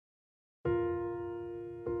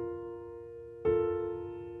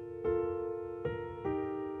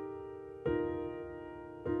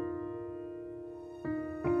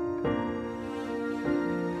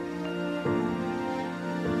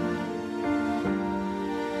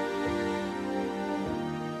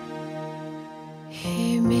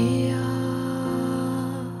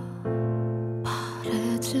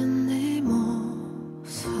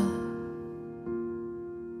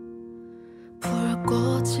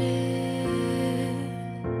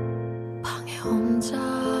방에 혼자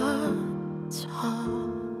자.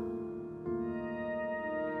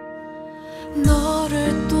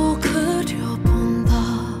 너를 또 그려본다.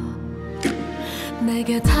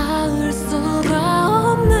 내게 닿을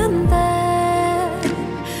수가 없는데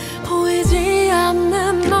보이지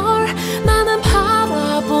않는 널 나는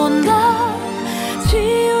바라본다.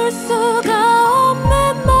 지울 수가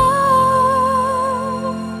없는 너.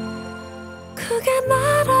 그게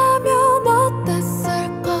나라면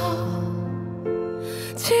어땠을까?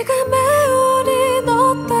 지금의 우린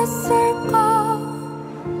어땠을까?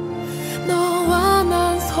 너와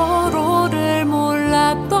난 서로를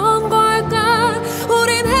몰랐던 걸까?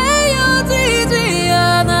 우린 헤어지지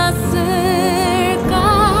않았을까?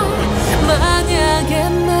 만약에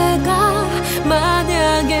내가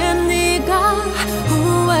만약에 네가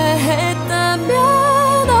후회했다면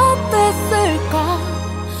어땠을까?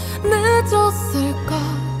 늦었을까?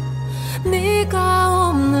 네가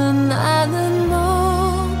없는 나는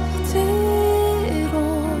어디로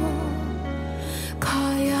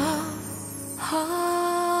가야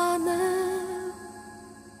하는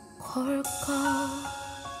걸까?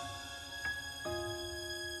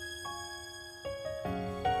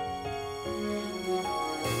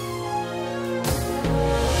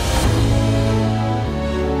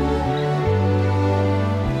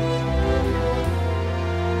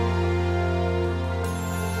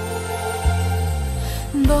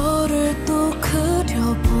 너를 또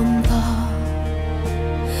그려본다.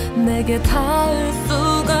 내게 닿을 수